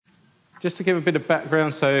Just to give a bit of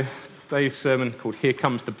background, so today's sermon called Here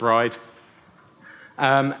Comes the Bride.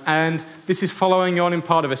 And this is following on in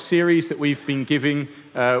part of a series that we've been giving,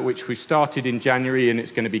 which we started in January, and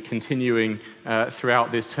it's going to be continuing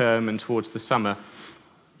throughout this term and towards the summer,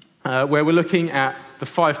 where we're looking at the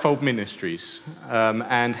fivefold ministries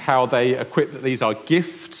and how they equip, that these are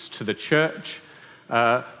gifts to the church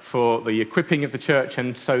for the equipping of the church,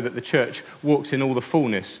 and so that the church walks in all the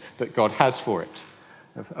fullness that God has for it.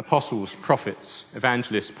 Of apostles, prophets,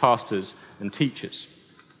 evangelists, pastors, and teachers.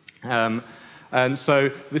 And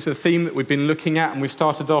so this is a theme that we've been looking at, and we've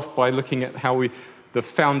started off by looking at how the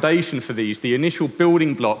foundation for these, the initial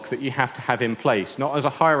building block that you have to have in place, not as a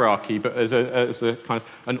hierarchy, but as a kind of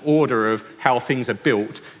an order of how things are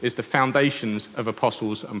built, is the foundations of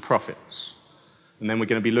apostles and prophets. And then we're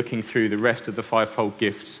going to be looking through the rest of the fivefold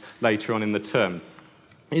gifts later on in the term.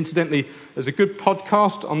 Incidentally, there's a good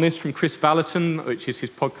podcast on this from Chris Valentin, which is his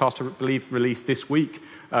podcast, I believe, released this week,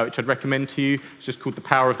 which I'd recommend to you. It's just called The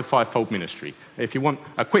Power of the Fivefold Ministry. If you want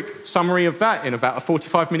a quick summary of that in about a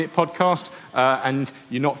 45-minute podcast, and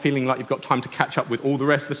you're not feeling like you've got time to catch up with all the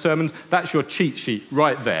rest of the sermons, that's your cheat sheet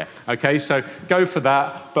right there. Okay, so go for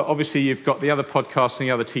that. But obviously, you've got the other podcasts and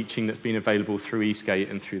the other teaching that's been available through Eastgate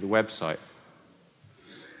and through the website.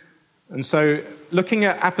 And so, looking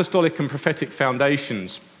at apostolic and prophetic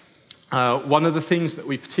foundations, one of the things that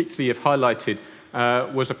we particularly have highlighted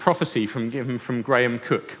was a prophecy given from Graham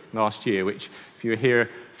Cook last year, which, if you were here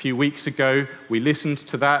a few weeks ago, we listened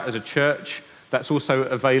to that as a church. That's also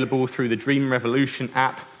available through the Dream Revolution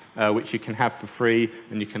app, which you can have for free,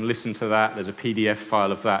 and you can listen to that. There's a PDF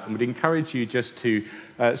file of that, and we'd encourage you just to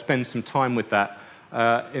spend some time with that,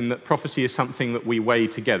 in that prophecy is something that we weigh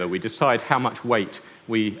together. We decide how much weight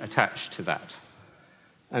we attach to that.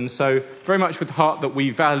 And so, very much with the heart that we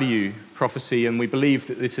value prophecy, and we believe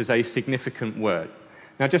that this is a significant word.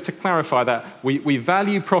 Now, just to clarify that, we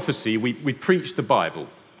value prophecy, we preach the Bible.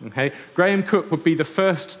 Okay? Graham Cook would be the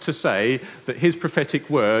first to say that his prophetic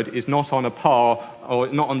word is not on a par, or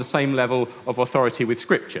not on the same level of authority with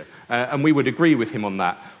Scripture. And we would agree with him on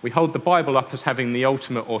that. We hold the Bible up as having the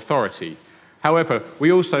ultimate authority. However,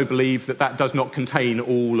 we also believe that that does not contain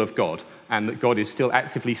all of God, and that God is still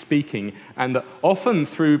actively speaking, and that often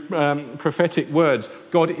through prophetic words,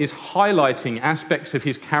 God is highlighting aspects of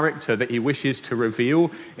his character that he wishes to reveal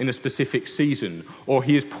in a specific season, or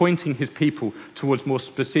he is pointing his people towards more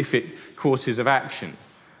specific courses of action.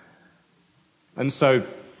 And so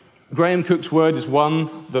Graham Cook's word is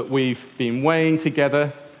one that we've been weighing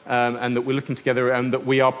together, and that we're looking together, and that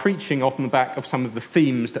we are preaching off the back of some of the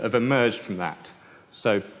themes that have emerged from that.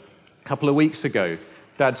 So a couple of weeks ago,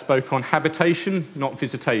 Dad spoke on habitation, not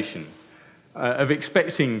visitation, of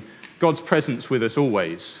expecting God's presence with us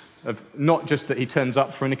always, of not just that he turns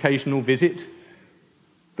up for an occasional visit,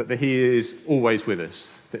 but that he is always with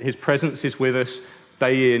us, that his presence is with us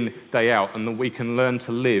day in, day out, and that we can learn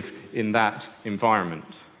to live in that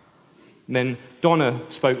environment. And then Donna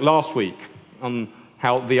spoke last week on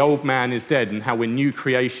how the old man is dead and how we're new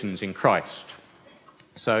creations in Christ.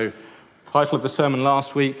 So, the title of the sermon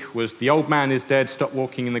last week was The Old Man is Dead, Stop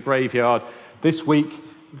Walking in the Graveyard. This week,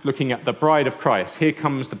 looking at the Bride of Christ. Here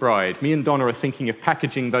Comes the Bride. Me and Donna are thinking of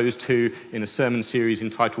packaging those two in a sermon series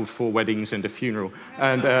entitled 4 Weddings and a Funeral.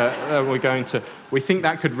 And we think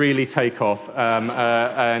that could really take off. I'm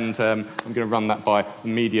going to run that by the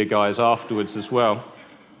media guys afterwards as well.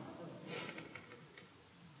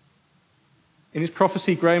 In his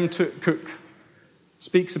prophecy, Graham Cook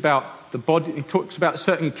speaks about the body. He talks about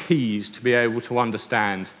certain keys to be able to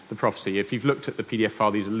understand the prophecy. If you've looked at the PDF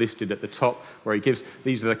file, these are listed at the top, where he gives,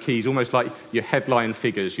 these are the keys, almost like your headline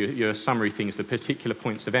figures, your summary things, the particular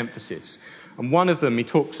points of emphasis. And one of them he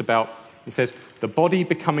talks about, he says, the body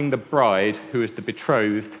becoming the bride who is the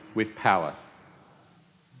betrothed with power.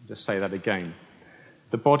 I'll just say that again.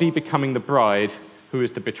 The body becoming the bride who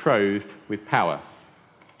is the betrothed with power.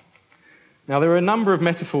 Now, there are a number of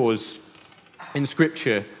metaphors in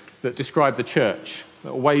Scripture that describe the church,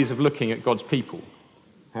 ways of looking at God's people.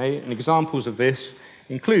 Okay? And examples of this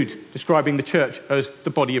include describing the church as the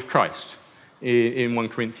body of Christ in 1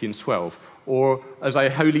 Corinthians 12, or as a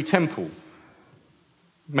holy temple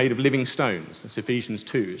made of living stones. That's Ephesians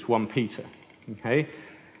 2, it's 1 Peter. Okay?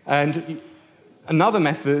 And another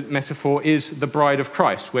metaphor is the bride of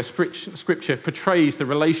Christ, where Scripture portrays the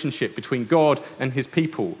relationship between God and his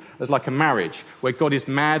people as like a marriage, where God is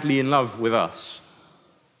madly in love with us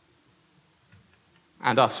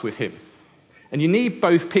and us with him. And you need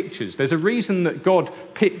both pictures. There's a reason that God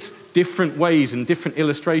picked different ways and different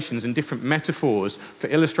illustrations and different metaphors for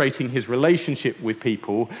illustrating his relationship with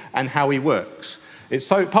people and how he works. It's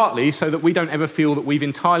partly so that we don't ever feel that we've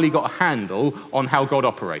entirely got a handle on how God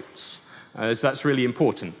operates. So that's really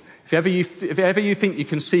important. If ever you think you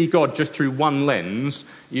can see God just through one lens,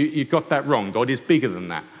 you've got that wrong. God is bigger than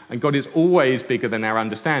that. And God is always bigger than our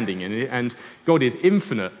understanding. And God is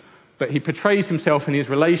infinite, but he portrays himself in his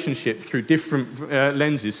relationship through different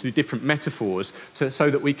lenses, through different metaphors, so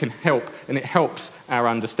that we can help, and it helps our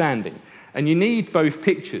understanding. And you need both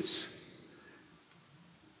pictures.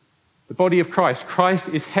 The body of Christ. Christ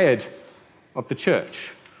is head of the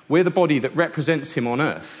church. We're the body that represents him on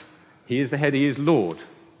earth. He is the head, he is Lord.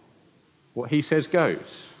 What he says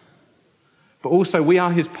goes. But also we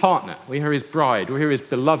are his partner. We are his bride. We are his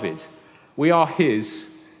beloved. We are his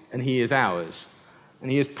and he is ours.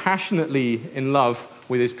 And he is passionately in love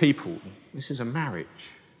with his people. This is a marriage.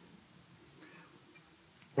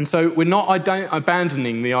 And so we're not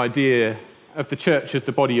abandoning the idea of the church as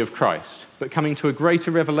the body of Christ, but coming to a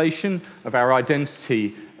greater revelation of our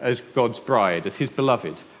identity as God's bride, as his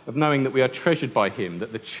beloved, of knowing that we are treasured by him,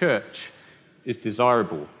 that the church is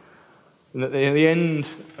desirable, and that at the end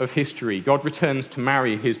of history, God returns to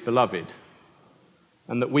marry his beloved,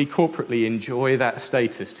 and that we corporately enjoy that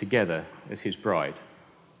status together as his bride,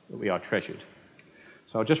 that we are treasured.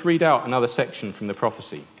 So I'll just read out another section from the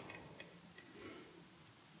prophecy.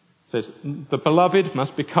 It says, "The beloved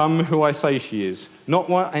must become who I say she is, not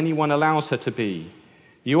what anyone allows her to be.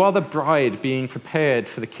 You are the bride being prepared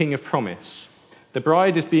for the King of promise. The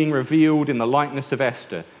bride is being revealed in the likeness of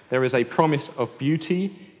Esther. There is a promise of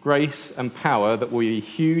beauty, grace, and power that will be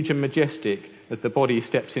huge and majestic as the body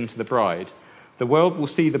steps into the bride. The world will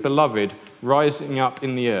see the beloved rising up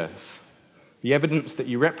in the earth. The evidence that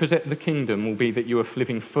you represent the kingdom will be that you are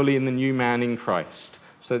living fully in the new man in Christ,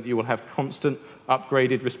 so that you will have constant,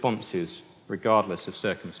 upgraded responses, regardless of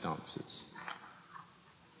circumstances."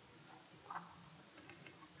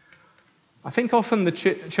 I think often the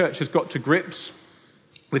church has got to grips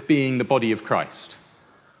with being the body of Christ.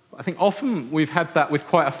 I think often we've had that with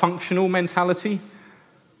quite a functional mentality.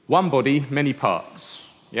 One body, many parts.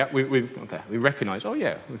 Yeah, we recognise, oh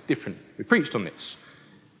yeah, we're different. We preached on this.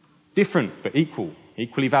 Different, but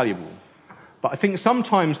equally valuable. But I think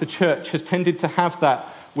sometimes the church has tended to have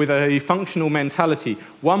that with a functional mentality.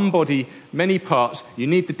 One body, many parts. You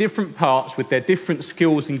need the different parts with their different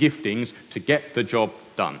skills and giftings to get the job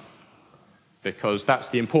done. Because that's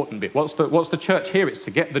the important bit. What's the church here? It's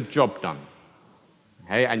to get the job done.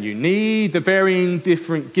 Okay? And you need the varying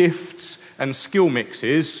different gifts and skill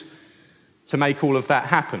mixes to make all of that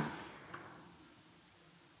happen.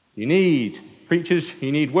 You need preachers,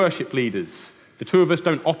 you need worship leaders. The two of us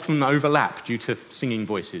don't often overlap due to singing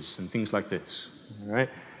voices and things like this. All right?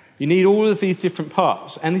 You need all of these different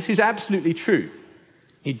parts, and this is absolutely true.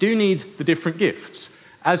 You do need the different gifts,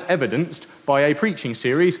 as evidenced by a preaching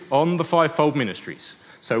series on the fivefold ministries.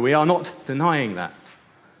 So we are not denying that.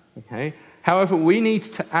 Okay? However, we need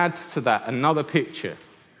to add to that another picture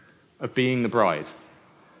of being the bride,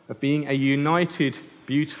 of being a united,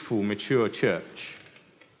 beautiful, mature church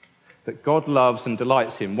that God loves and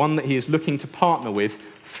delights in, one that he is looking to partner with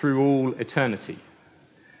through all eternity.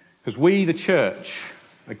 Because we, the church,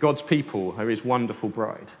 are God's people, are his wonderful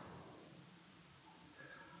bride.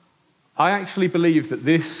 I actually believe that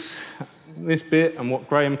this bit and what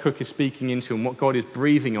Graham Cook is speaking into and what God is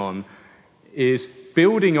breathing on is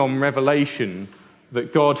building on revelation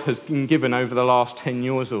that God has been given over the last 10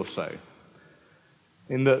 years or so.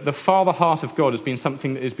 In the Father heart of God has been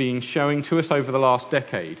something that is being showing to us over the last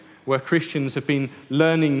decade, where Christians have been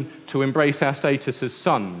learning to embrace our status as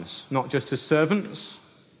sons, not just as servants,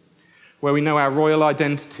 where we know our royal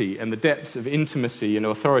identity and the depths of intimacy and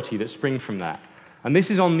authority that spring from that. And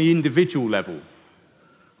this is on the individual level,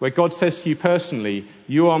 where God says to you personally,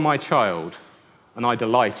 you are my child, and I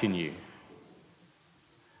delight in you.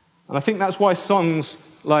 And I think that's why songs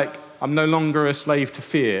like, I'm no longer a slave to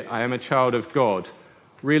fear, I am a child of God,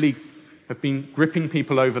 really have been gripping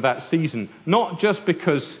people over that season. Not just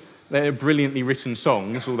because they're brilliantly written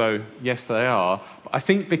songs, although, yes, they are, but I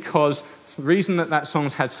think because the reason that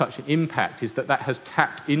song's had such an impact is that has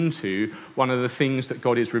tapped into one of the things that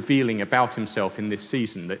God is revealing about himself in this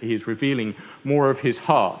season, that he is revealing more of his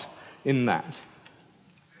heart in that.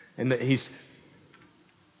 And that he's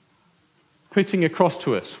putting across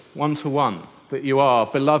to us, one-to-one, that you are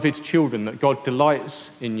beloved children, that God delights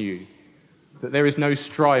in you, that there is no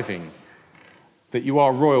striving, that you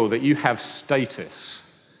are royal, that you have status,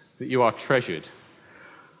 that you are treasured.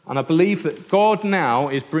 And I believe that God now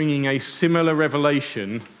is bringing a similar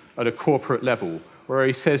revelation at a corporate level, where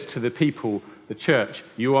he says to the people, the church,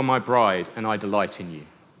 you are my bride and I delight in you.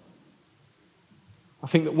 I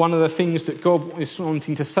think that one of the things that God is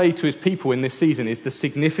wanting to say to his people in this season is the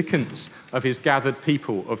significance of his gathered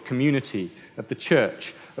people, of community, of the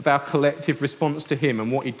church, of our collective response to him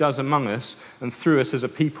and what he does among us and through us as a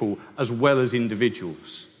people, as well as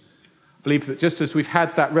individuals. I believe that just as we've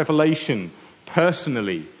had that revelation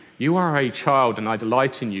personally, you are a child and I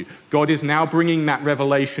delight in you, God is now bringing that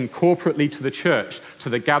revelation corporately to the church, to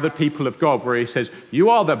the gathered people of God, where he says, you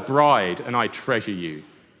are the bride and I treasure you.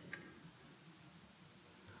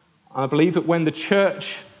 I believe that when the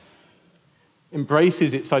church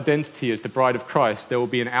embraces its identity as the bride of Christ, there will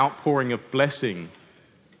be an outpouring of blessing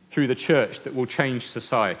through the church that will change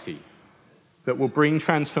society, that will bring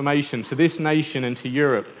transformation to this nation and to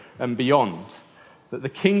Europe and beyond. That the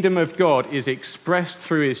kingdom of God is expressed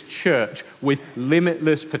through his church with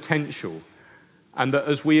limitless potential. And that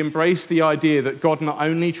as we embrace the idea that God not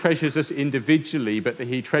only treasures us individually, but that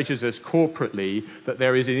he treasures us corporately, that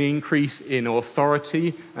there is an increase in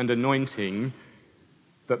authority and anointing,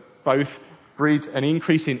 that both breeds an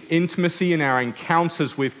increase in intimacy in our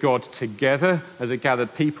encounters with God together as a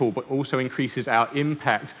gathered people, but also increases our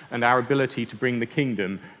impact and our ability to bring the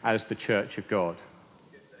kingdom as the church of God.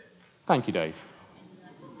 Thank you, Dave.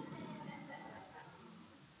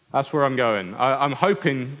 That's where I'm going. I'm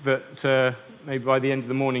hoping that maybe by the end of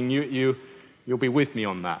the morning you'll be with me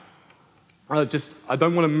on that. I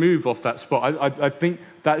don't want to move off that spot. I think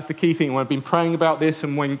that's the key thing. When I've been praying about this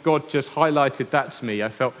and when God just highlighted that to me, I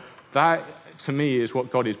felt that to me is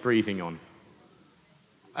what God is breathing on.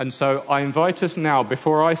 And so I invite us now,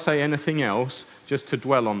 before I say anything else, just to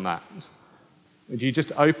dwell on that. Would you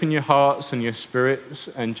just open your hearts and your spirits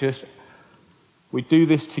and we do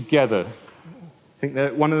this together. I think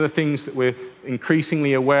that one of the things that we're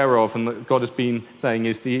increasingly aware of and that God has been saying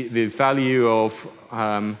is the value of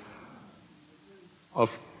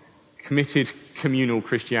committed communal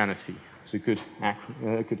Christianity. It's a good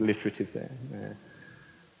alliterative there.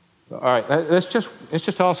 Yeah. All right, let's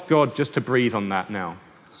just ask God just to breathe on that now.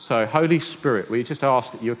 So, Holy Spirit, we just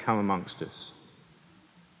ask that you come amongst us.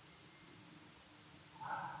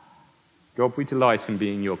 God, we delight in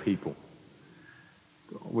being your people.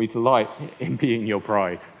 We delight in being your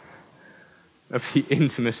bride, of the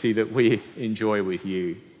intimacy that we enjoy with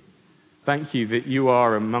you. Thank you that you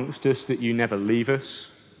are amongst us, that you never leave us.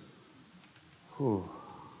 Ooh.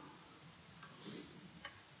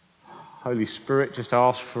 Holy Spirit, just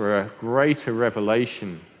ask for a greater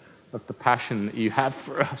revelation of the passion that you have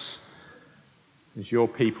for us as your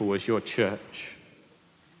people, as your church.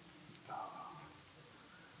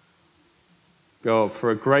 God, for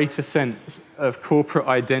a greater sense of corporate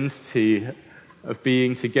identity, of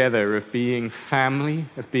being together, of being family,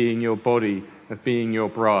 of being your body, of being your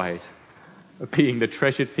bride, of being the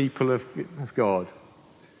treasured people of God,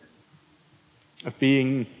 of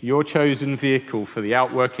being your chosen vehicle for the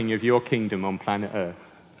outworking of your kingdom on planet Earth.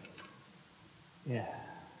 Yeah.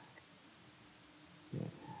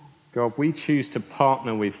 God, we choose to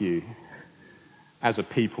partner with you as a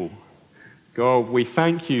people. God, we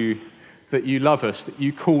thank you that you love us, that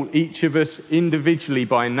you call each of us individually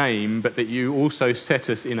by name, but that you also set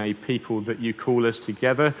us in a people, that you call us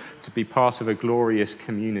together to be part of a glorious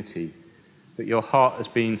community, that your heart has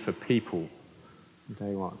been for people from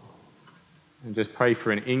day one. And just pray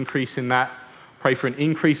for an increase in that, pray for an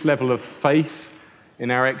increased level of faith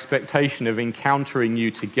in our expectation of encountering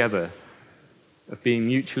you together, of being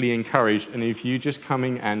mutually encouraged, and of you just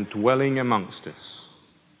coming and dwelling amongst us.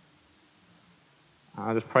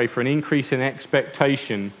 I just pray for an increase in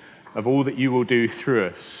expectation of all that you will do through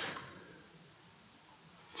us,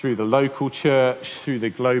 through the local church, through the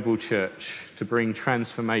global church, to bring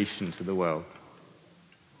transformation to the world.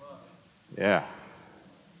 Yeah.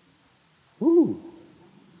 Woo.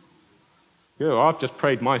 Yeah, I've just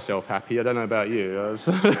prayed myself happy. I don't know about you.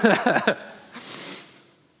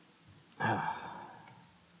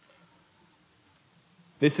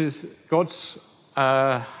 This is God's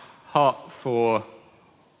heart for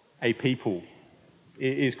a people.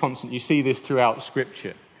 It is constant. You see this throughout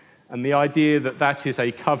Scripture. And the idea that that is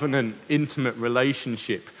a covenant, intimate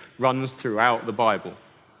relationship runs throughout the Bible.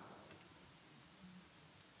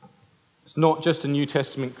 It's not just a New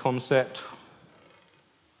Testament concept.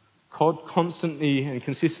 God constantly and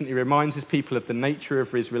consistently reminds his people of the nature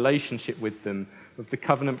of his relationship with them, of the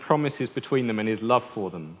covenant promises between them and his love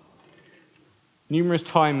for them. Numerous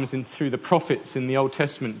times through the prophets in the Old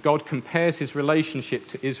Testament, God compares his relationship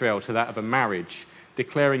to Israel to that of a marriage,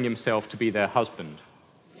 declaring himself to be their husband.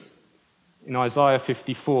 In Isaiah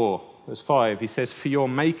 54, verse 5, he says, "For your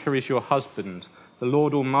Maker is your husband, the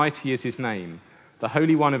Lord Almighty is his name. The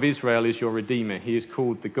Holy One of Israel is your Redeemer. He is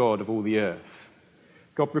called the God of all the earth."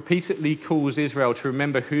 God repeatedly calls Israel to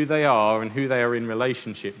remember who they are and who they are in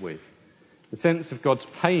relationship with. The sense of God's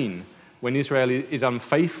pain when Israel is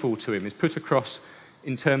unfaithful to him is put across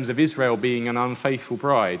in terms of Israel being an unfaithful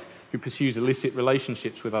bride who pursues illicit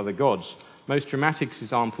relationships with other gods. Most dramatic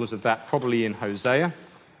examples of that probably in Hosea,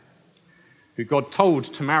 who God told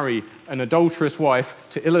to marry an adulterous wife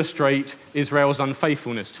to illustrate Israel's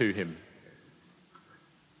unfaithfulness to him.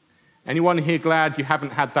 Anyone here glad you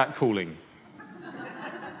haven't had that calling?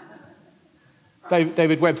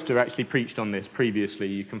 David Webster actually preached on this previously.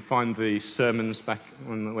 You can find the sermons back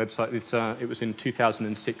on the website. It was in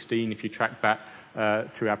 2016, if you track back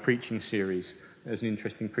through our preaching series. There's an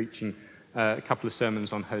interesting preaching, a couple of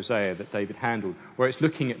sermons on Hosea that David handled, where it's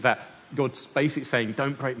looking at that, God's basically saying,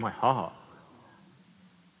 don't break my heart.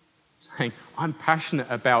 Saying, I'm passionate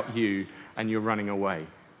about you and you're running away.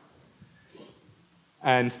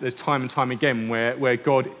 And there's time and time again where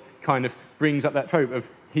God kind of brings up that trope of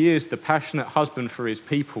he is the passionate husband for his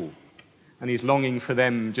people, and he's longing for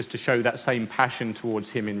them just to show that same passion towards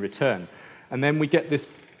him in return. And then we get this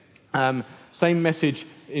same message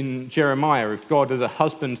in Jeremiah of God as a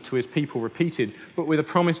husband to his people repeated, but with a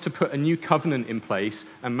promise to put a new covenant in place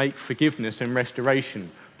and make forgiveness and restoration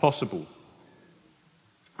possible.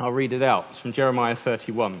 I'll read it out. It's from Jeremiah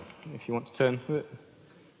 31, if you want to turn to it.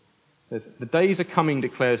 It says, "The days are coming,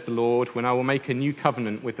 declares the Lord, when I will make a new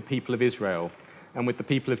covenant with the people of Israel and with the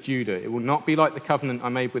people of Judah. It will not be like the covenant I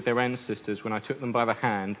made with their ancestors when I took them by the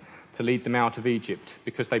hand to lead them out of Egypt,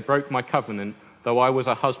 because they broke my covenant, though I was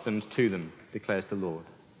a husband to them, declares the Lord."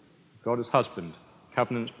 God is husband,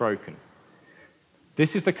 covenant's broken.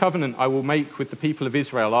 "This is the covenant I will make with the people of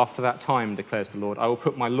Israel after that time, declares the Lord. I will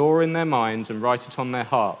put my law in their minds and write it on their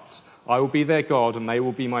hearts. I will be their God and they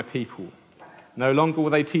will be my people. No longer will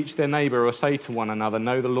they teach their neighbor or say to one another,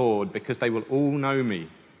 'Know the Lord,' because they will all know me,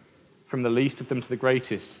 from the least of them to the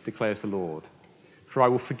greatest, declares the Lord. For I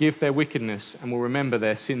will forgive their wickedness and will remember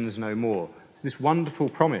their sins no more." It's this wonderful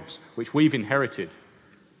promise which we've inherited,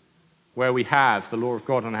 where we have the law of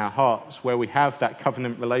God on our hearts, where we have that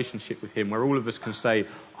covenant relationship with him, where all of us can say,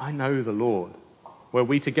 "I know the Lord," where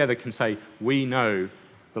we together can say, "We know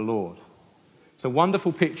the Lord." It's a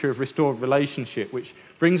wonderful picture of restored relationship, which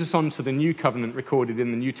brings us on to the new covenant recorded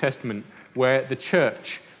in the New Testament, where the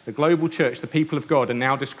church, the global church, the people of God, are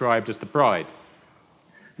now described as the bride.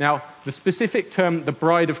 Now, the specific term, the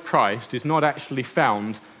bride of Christ, is not actually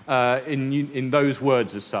found in those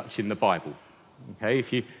words as such in the Bible. Okay,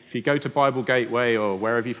 if you go to Bible Gateway or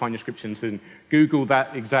wherever you find your scriptures and Google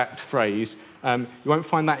that exact phrase, you won't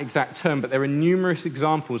find that exact term, but there are numerous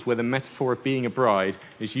examples where the metaphor of being a bride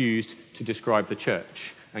is used to describe the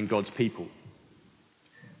church and God's people.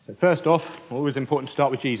 So first off, always important to start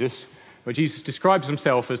with Jesus, where Jesus describes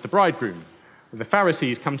himself as the bridegroom. The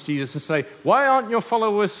Pharisees come to Jesus and say, "Why aren't your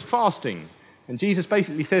followers fasting?" And Jesus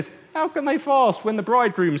basically says, "How can they fast when the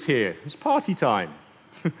bridegroom's here? It's party time."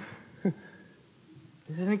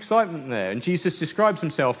 There's an excitement there, and Jesus describes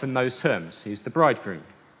himself in those terms. He's the bridegroom,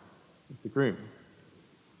 he's the groom.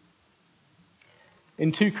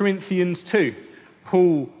 In 2 Corinthians 2,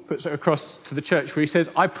 Paul puts it across to the church where he says,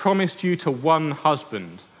 "I promised you to one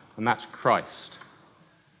husband, and that's Christ."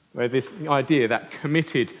 Where this idea, that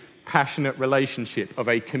committed, passionate relationship of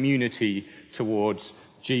a community towards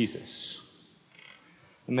Jesus.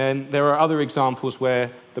 And then there are other examples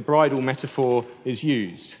where the bridal metaphor is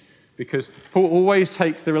used, because Paul always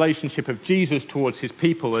takes the relationship of Jesus towards his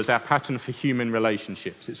people as our pattern for human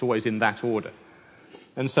relationships. It's always in that order.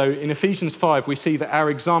 And so in Ephesians 5, we see that our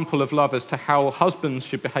example of love as to how husbands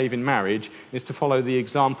should behave in marriage is to follow the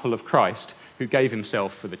example of Christ, who gave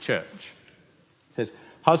himself for the church. It says,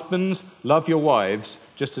 "Husbands, love your wives,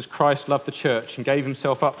 just as Christ loved the church and gave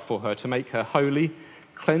himself up for her to make her holy,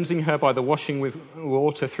 cleansing her by the washing with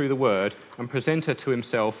water through the word, and present her to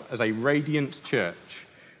himself as a radiant church,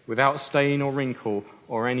 without stain or wrinkle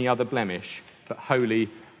or any other blemish, but holy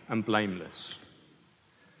and blameless."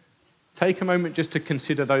 Take a moment just to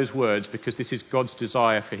consider those words, because this is God's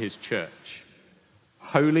desire for his church.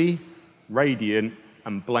 Holy, radiant,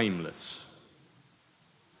 and blameless.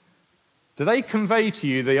 Do they convey to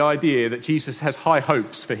you the idea that Jesus has high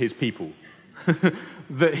hopes for his people?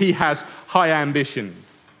 That he has high ambition?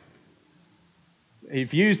 He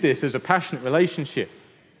views this as a passionate relationship.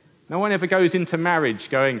 No one ever goes into marriage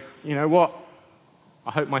going, "You know what?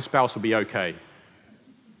 I hope my spouse will be okay."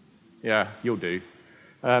 Yeah, you'll do.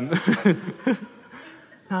 No.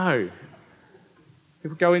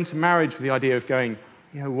 People go into marriage with the idea of going,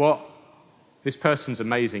 "You know what? This person's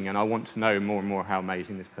amazing and I want to know more and more how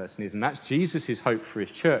amazing this person is." And that's Jesus' hope for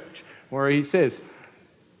his church, where he says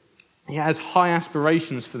he has high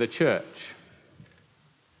aspirations for the church.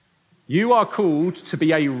 You are called to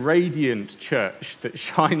be a radiant church that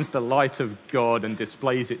shines the light of God and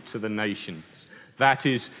displays it to the nations. That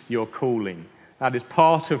is your calling. That is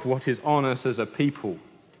part of what is on us as a people.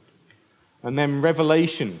 And then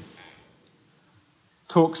Revelation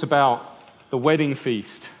talks about the wedding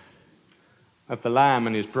feast of the Lamb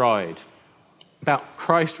and his bride, about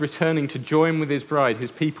Christ returning to join with his bride,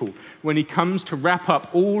 his people, when he comes to wrap up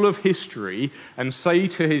all of history and say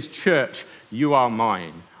to his church, you are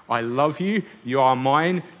mine. I love you, you are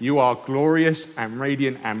mine, you are glorious and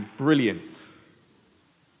radiant and brilliant.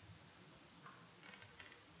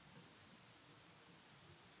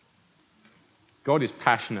 God is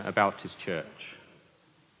passionate about his church.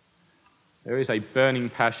 There is a burning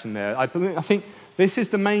passion there. I think this is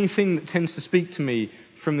the main thing that tends to speak to me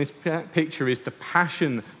from this picture, is the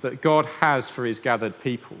passion that God has for his gathered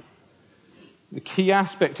people. The key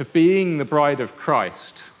aspect of being the bride of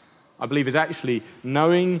Christ, I believe, is actually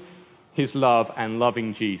knowing his love and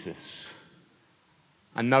loving Jesus.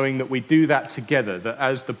 And knowing that we do that together, that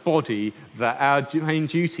as the body, that our main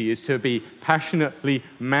duty is to be passionately,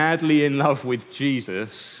 madly in love with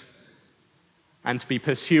Jesus and to be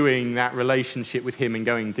pursuing that relationship with him and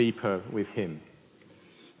going deeper with him.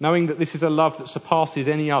 Knowing that this is a love that surpasses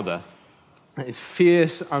any other, that is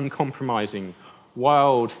fierce, uncompromising,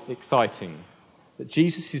 wild, exciting, that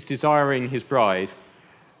Jesus is desiring his bride,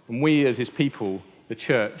 and we as his people, the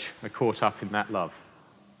church, are caught up in that love.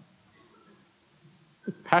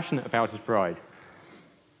 Passionate about his bride.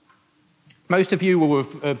 Most of you will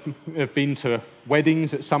have been to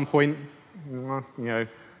weddings at some point,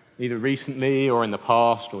 either recently or in the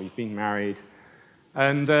past, or you've been married.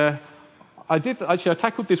 And I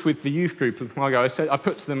tackled this with the youth group a while ago. I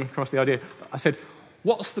put to them across the idea. I said,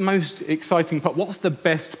 what's the most exciting part? What's the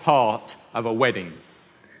best part of a wedding?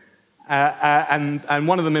 And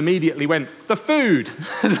one of them immediately went, the food.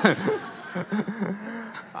 And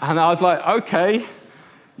I was like, okay,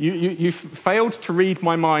 you failed to read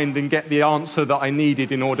my mind and get the answer that I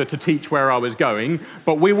needed in order to teach where I was going,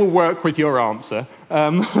 but we will work with your answer.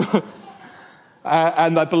 And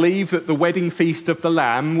I believe that the wedding feast of the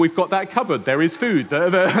Lamb, we've got that covered. There is food.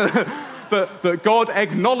 That God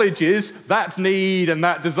acknowledges that need and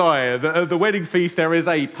that desire. The wedding feast, there is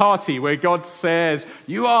a party where God says,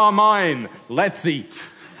 you are mine, let's eat.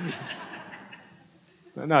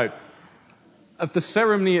 No. Of the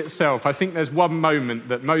ceremony itself, I think there's one moment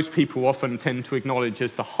that most people often tend to acknowledge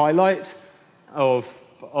as the highlight of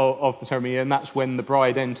the ceremony, and that's when the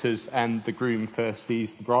bride enters and the groom first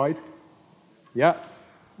sees the bride. Yeah?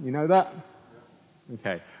 You know that?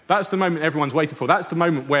 Okay. That's the moment everyone's waiting for. That's the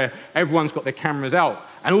moment where everyone's got their cameras out.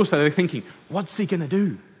 And also they're thinking, what's he going to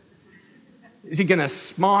do? Is he going to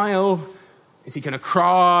smile? Is he going to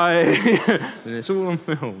cry? And it's all on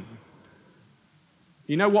film.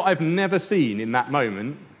 You know what I've never seen in that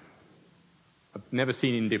moment? I've never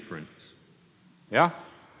seen indifference. Yeah?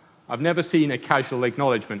 I've never seen a casual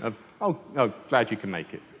acknowledgement of, oh, glad you can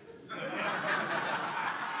make it.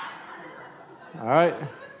 All right?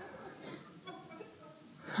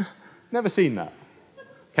 Never seen that.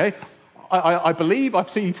 Okay? I believe I've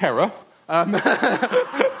seen terror,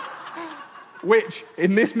 which,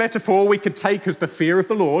 in this metaphor, we could take as the fear of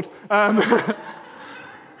the Lord.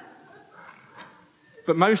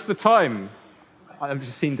 But most of the time, I've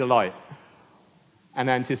just seen delight and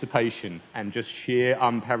anticipation and just sheer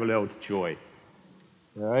unparalleled joy.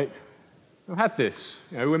 All right? I've had this.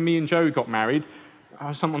 When me and Joe got married,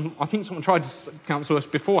 I think someone tried to counsel us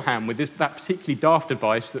beforehand with that particularly daft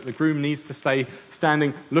advice that the groom needs to stay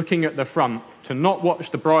standing looking at the front to not watch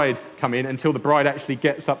the bride come in until the bride actually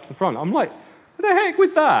gets up to the front. I'm like, what the heck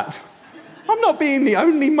with that? I'm not being the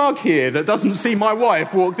only mug here that doesn't see my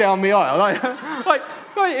wife walk down the aisle. Like,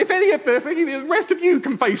 if any of the rest of you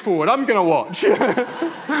can face forward, I'm going to watch.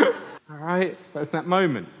 All right? That's that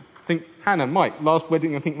moment. I think Hannah, Mike, last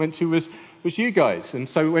wedding I think went to was you guys. And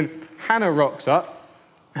so when Hannah rocks up,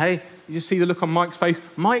 hey, you just see the look on Mike's face.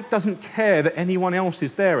 Mike doesn't care that anyone else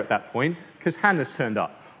is there at that point because Hannah's turned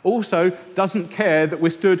up. Also, doesn't care that we're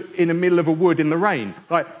stood in the middle of a wood in the rain.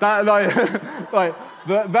 That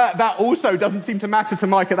also doesn't seem to matter to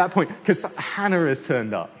Mike at that point because Hannah has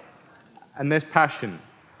turned up. And there's passion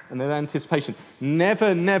and there's anticipation.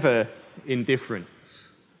 Never, never indifference.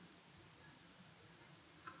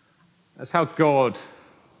 That's how God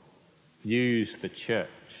views the church.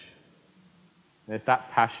 There's that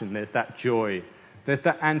passion, there's that joy, there's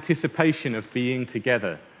that anticipation of being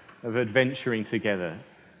together, of adventuring together,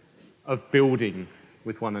 of building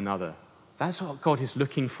with one another. That's what God is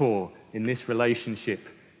looking for in this relationship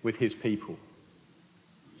with his people.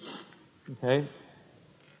 Okay?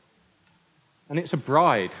 And it's a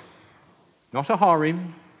bride. Not a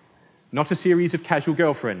harem, not a series of casual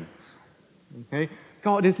girlfriends. Okay?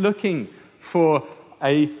 God is looking for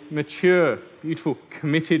a mature, beautiful,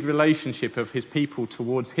 committed relationship of his people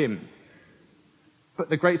towards him. But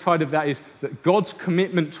the great side of that is that God's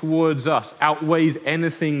commitment towards us outweighs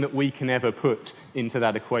anything that we can ever put into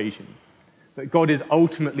that equation. That God is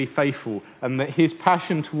ultimately faithful, and that his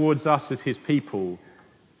passion towards us as his people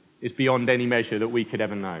is beyond any measure that we could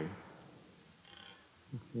ever know.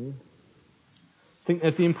 I think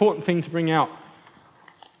there's the important thing to bring out,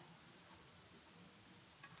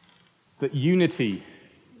 that unity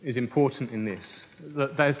is important in this.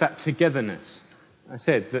 That there's that togetherness. I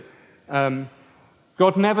said that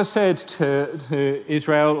God never said to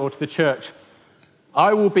Israel or to the church,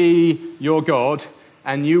 I will be your God,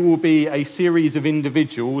 and you will be a series of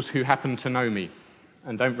individuals who happen to know me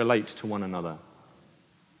and don't relate to one another.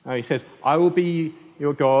 No, he says, I will be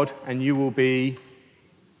your God, and you will be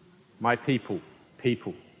my people,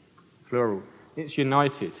 plural. It's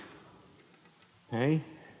united. Okay?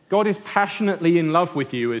 God is passionately in love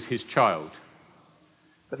with you as his child.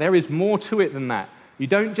 But there is more to it than that. You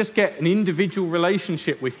don't just get an individual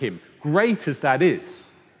relationship with him, great as that is.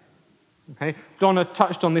 Okay? Donna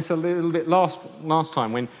touched on this a little bit last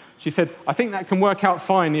time when she said, I think that can work out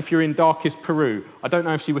fine if you're in darkest Peru. I don't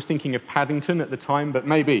know if she was thinking of Paddington at the time, but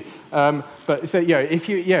maybe. But so,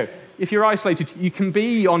 if you're isolated, you can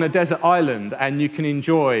be on a desert island and you can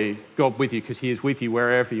enjoy God with you because he is with you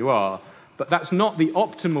wherever you are. But that's not the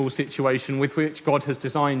optimal situation with which God has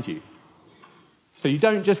designed you. So you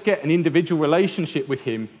don't just get an individual relationship with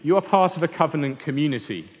him, you are part of a covenant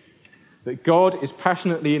community. That God is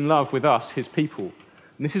passionately in love with us, his people.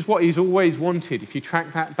 And this is what he's always wanted. If you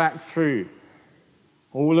track that back through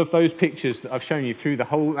all of those pictures that I've shown you through that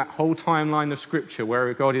whole timeline of Scripture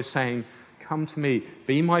where God is saying, come to me,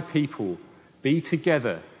 be my people, be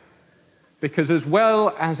together. Because as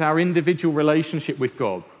well as our individual relationship with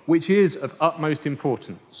God, which is of utmost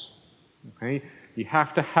importance, okay, you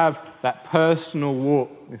have to have that personal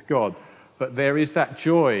walk with God. But there is that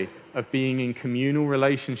joy of being in communal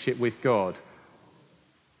relationship with God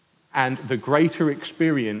and the greater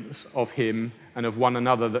experience of him and of one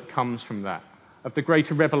another that comes from that, of the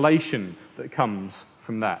greater revelation that comes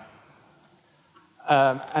from that.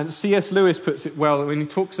 And C.S. Lewis puts it well when he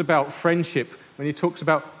talks about friendship, when he talks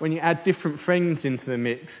about when you add different friends into the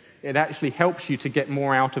mix, it actually helps you to get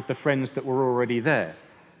more out of the friends that were already there.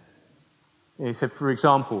 He said, for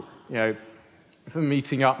example, for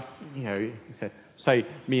meeting up, he said, say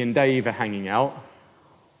me and Dave are hanging out,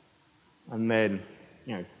 and then,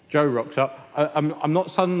 Joe rocks up. I'm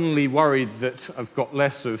not suddenly worried that I've got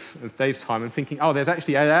less of Dave's time. I'm thinking, there's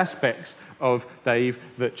actually aspects of Dave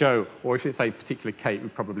that Joe, or if it's a particular Kate, we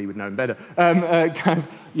probably would know him better,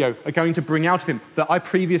 are going to bring out of him that I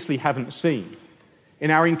previously haven't seen.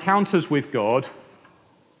 In our encounters with God,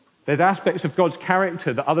 there's aspects of God's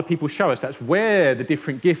character that other people show us. That's where the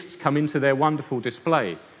different gifts come into their wonderful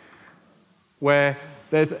display. Where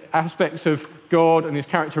there's aspects of God and his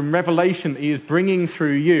character and revelation that he is bringing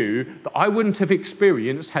through you that I wouldn't have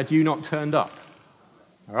experienced had you not turned up.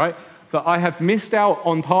 All right? That I have missed out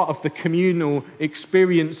on part of the communal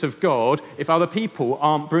experience of God if other people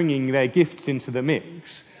aren't bringing their gifts into the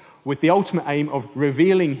mix, with the ultimate aim of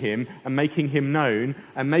revealing him and making him known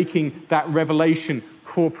and making that revelation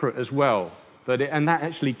corporate as well. And that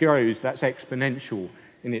actually grows, that's exponential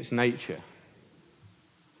in its nature.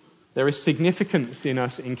 There is significance in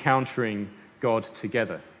us encountering God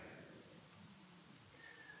together.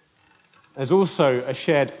 There's also a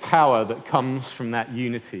shared power that comes from that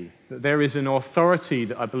unity. That there is an authority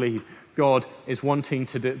that I believe God is wanting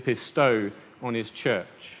to bestow on his church.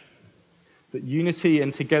 That unity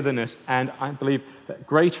and togetherness, and I believe that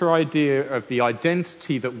greater idea of the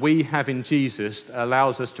identity that we have in Jesus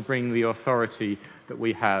allows us to bring the authority that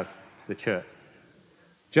we have to the church.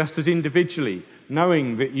 Just as individually,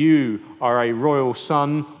 knowing that you are a royal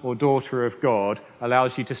son or daughter of God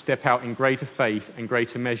allows you to step out in greater faith and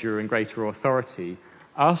greater measure and greater authority,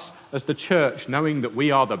 us as the church, knowing that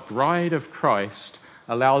we are the bride of Christ,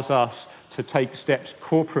 allows us to take steps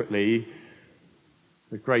corporately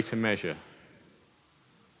with greater measure.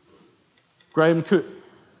 Graham Cook,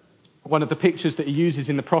 one of the pictures that he uses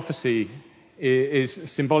in the prophecy is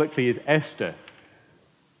symbolically is Esther,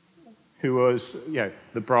 who was,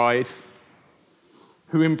 the bride,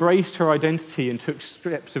 who embraced her identity and took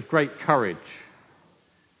steps of great courage.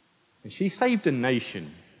 And she saved a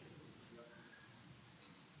nation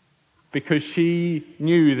because she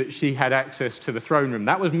knew that she had access to the throne room.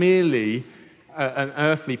 That was merely an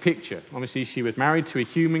earthly picture. Obviously, she was married to a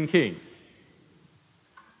human king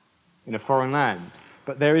in a foreign land.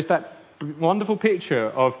 But there is that wonderful picture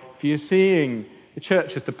of, if you're seeing the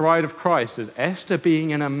church as the bride of Christ, as Esther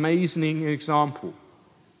being an amazing example.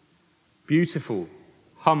 Beautiful,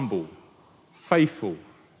 humble, faithful,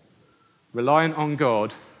 reliant on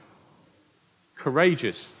God,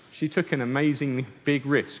 courageous. She took an amazing big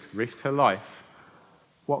risked her life.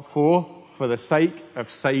 What for? For the sake of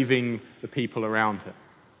saving the people around her.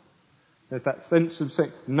 There's that sense of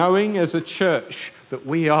knowing as a church that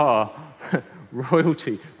we are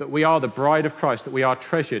royalty, that we are the bride of Christ, that we are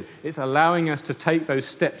treasured. It's allowing us to take those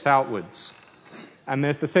steps outwards. And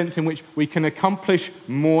there's the sense in which we can accomplish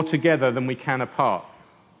more together than we can apart.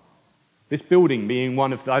 This building being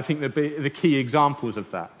one of, I think, the key examples of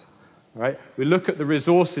that. Right? We look at the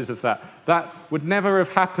resources of that. That would never have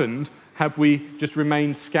happened had we just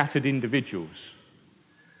remained scattered individuals.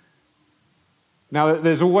 Now,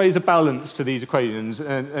 there's always a balance to these equations,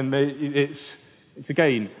 and it's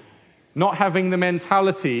again, not having the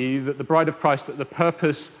mentality that the bride of Christ, that the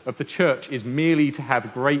purpose of the church is merely to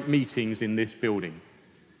have great meetings in this building.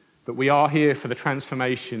 But we are here for the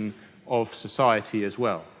transformation of society as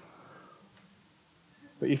well.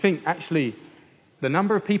 But you think, actually, the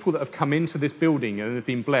number of people that have come into this building and have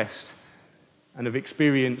been blessed and have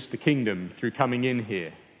experienced the kingdom through coming in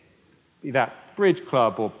here, be that Bridge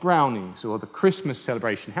Club or Brownings or the Christmas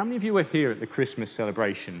celebration. How many of you were here at the Christmas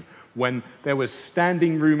celebration when there was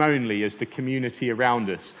standing room only as the community around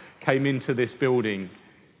us came into this building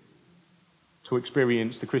to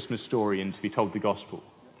experience the Christmas story and to be told the gospel?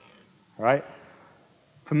 All right?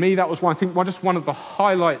 For me, that was just one of the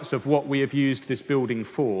highlights of what we have used this building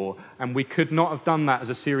for, and we could not have done that as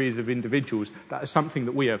a series of individuals. That is something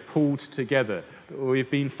that we have pulled together. We've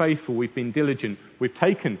been faithful, we've been diligent, we've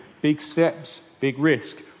taken big steps, big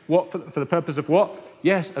risk. What for the purpose of what?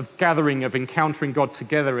 Yes, of gathering, of encountering God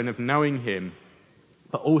together and of knowing Him,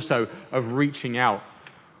 but also of reaching out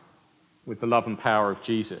with the love and power of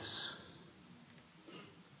Jesus.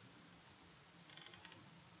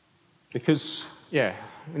 Because,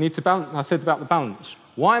 we need to balance. I said about the balance.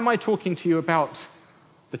 Why am I talking to you about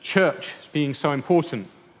the church being so important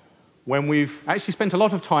when we've actually spent a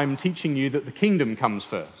lot of time teaching you that the kingdom comes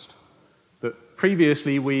first? That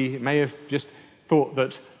previously we may have just thought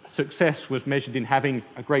that success was measured in having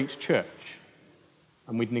a great church,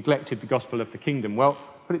 and we'd neglected the gospel of the kingdom. Well,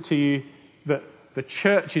 put it to you that the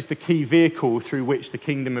church is the key vehicle through which the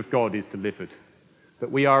kingdom of God is delivered.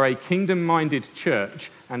 That we are a kingdom-minded church,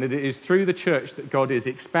 and that it is through the church that God is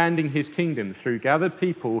expanding His kingdom through gathered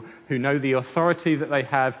people who know the authority that they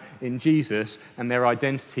have in Jesus and their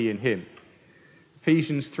identity in Him.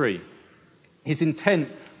 Ephesians 3. His intent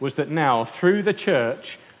was that now, through the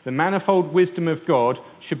church, the manifold wisdom of God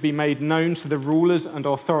should be made known to the rulers and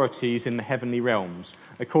authorities in the heavenly realms,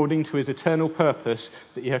 according to His eternal purpose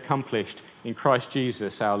that He accomplished in Christ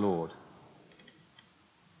Jesus our Lord.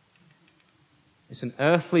 It's an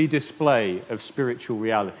earthly display of spiritual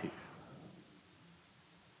realities.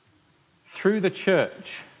 Through the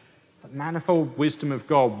church, the manifold wisdom of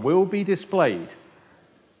God will be displayed,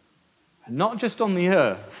 and not just on the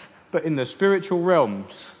earth, but in the spiritual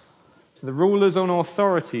realms, to the rulers and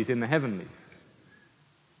authorities in the heavenlies.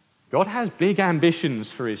 God has big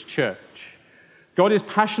ambitions for His church. God is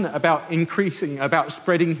passionate about increasing, about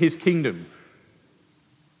spreading His kingdom.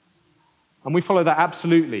 And we follow that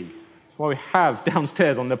absolutely. That's why we have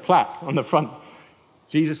downstairs on the plaque, on the front,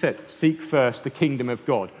 Jesus said, seek first the kingdom of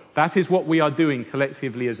God. That is what we are doing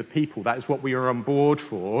collectively as a people. That is what we are on board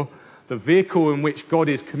for. The vehicle in which God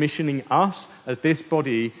is commissioning us, as this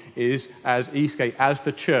body is, as Eastgate, as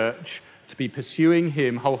the church, to be pursuing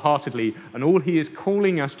Him wholeheartedly, and all He is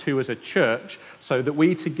calling us to as a church, so that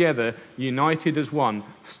we together, united as one,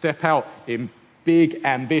 step out in big,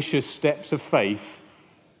 ambitious steps of faith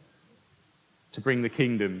to bring the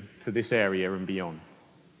kingdom to this area and beyond.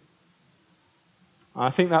 I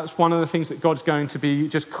think that's one of the things that God's going to be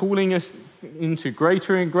just calling us into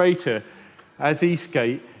greater and greater as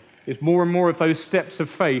Eastgate, is more and more of those steps of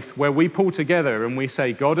faith where we pull together and we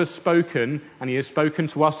say, God has spoken, and He has spoken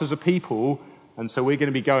to us as a people, and so we're going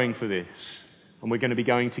to be going for this. And we're going to be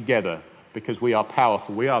going together because we are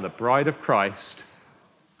powerful. We are the bride of Christ,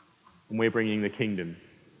 and we're bringing the kingdom.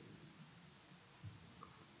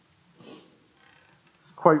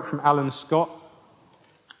 It's a quote from Alan Scott.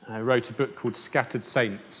 He wrote a book called Scattered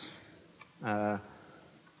Saints,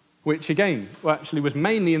 which again, actually was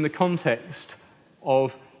mainly in the context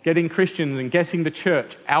of getting Christians and getting the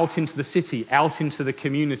church out into the city, out into the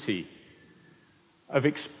community, of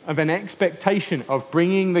an expectation of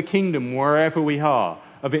bringing the kingdom wherever we are,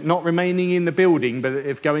 of it not remaining in the building, but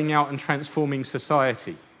of going out and transforming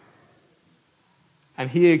society. And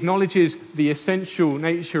he acknowledges the essential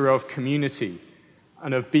nature of community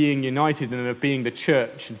and of being united and of being the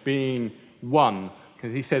church and being one.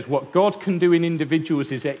 Because he says what God can do in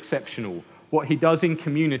individuals is exceptional. What he does in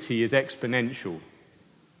community is exponential.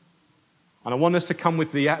 And I want us to come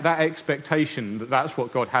with that expectation that that's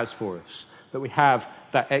what God has for us, that we have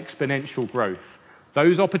that exponential growth.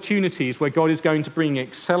 Those opportunities where God is going to bring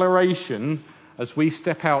acceleration as we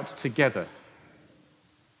step out together.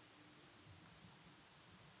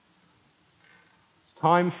 It's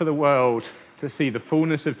time for the world to see the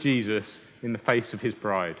fullness of Jesus in the face of his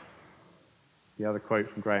bride. It's the other quote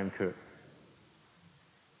from Graham Cook.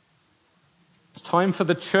 It's time for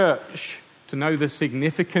the church to know the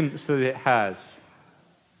significance that it has,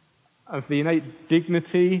 of the innate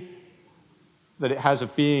dignity that it has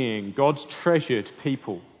of being God's treasured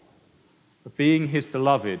people, of being his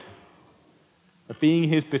beloved, of being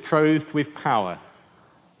his betrothed with power,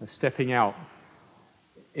 of stepping out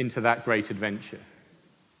into that great adventure.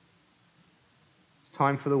 It's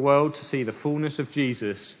time for the world to see the fullness of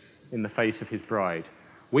Jesus in the face of his bride.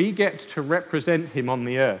 We get to represent him on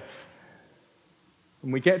the earth.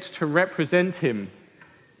 And we get to represent him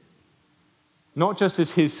not just as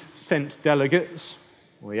his sent delegates,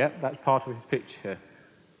 well, yeah, that's part of his picture,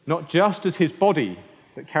 not just as his body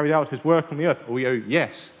that carried out his work on the earth, oh,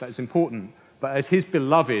 yes, that's important, but as his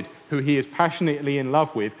beloved, who he is passionately in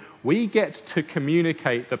love with, we get to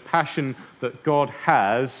communicate the passion that God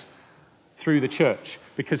has through the church,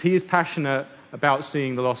 because he is passionate about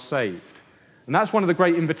seeing the lost saved. And that's one of the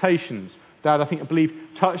great invitations. Dad, I believe,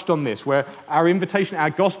 touched on this, where our invitation, our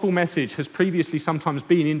gospel message has previously sometimes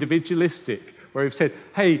been individualistic, where we've said,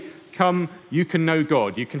 hey, come, you can know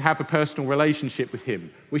God, you can have a personal relationship with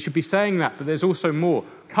him. We should be saying that, but there's also more.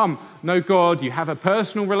 Come, know God, you have a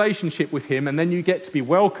personal relationship with him, and then you get to be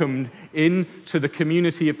welcomed into the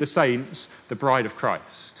community of the saints, the bride of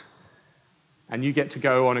Christ. And you get to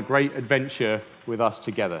go on a great adventure with us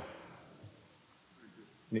together.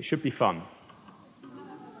 And it should be fun.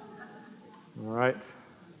 All right.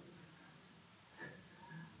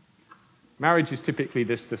 Marriage is typically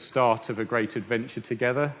the start of a great adventure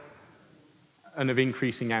together and of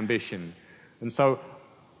increasing ambition. And so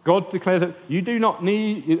God declares that you do not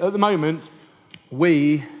need, at the moment,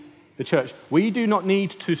 we, the church, we do not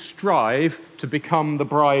need to strive to become the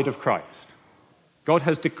bride of Christ. God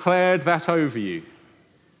has declared that over you.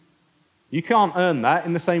 You can't earn that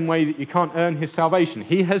in the same way that you can't earn his salvation.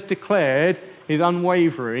 He has declared his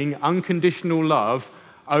unwavering, unconditional love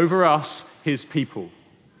over us, his people.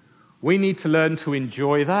 We need to learn to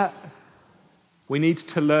enjoy that. We need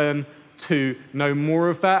to learn to know more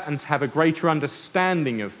of that and to have a greater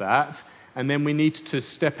understanding of that. And then we need to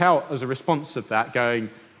step out as a response of that, going,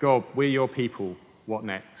 God, we're your people. What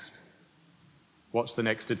next? What's the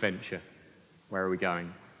next adventure? Where are we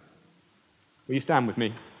going? Will you stand with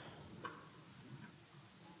me?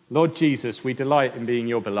 Lord Jesus, we delight in being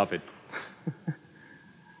your beloved.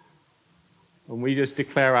 And we just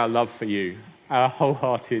declare our love for you, our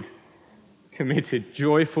wholehearted, committed,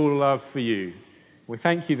 joyful love for you. We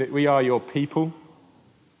thank you that we are your people,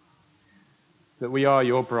 that we are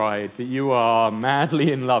your bride, that you are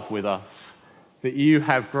madly in love with us, that you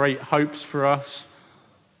have great hopes for us,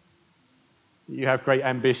 that you have great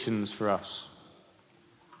ambitions for us.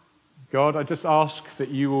 God, I just ask that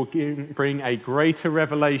you will bring a greater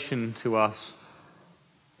revelation to us,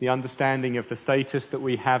 the understanding of the status that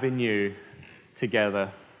we have in you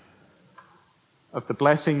together, of the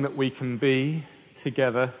blessing that we can be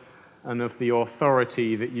together, and of the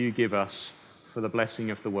authority that you give us for the blessing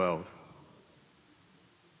of the world.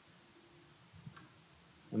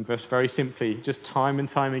 And just very simply, just time and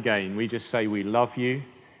time again, we just say we love you.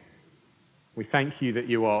 We thank you that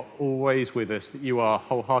you are always with us, that you are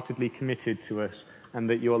wholeheartedly committed to us, and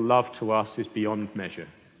that your love to us is beyond measure.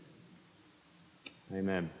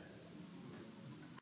 Amen.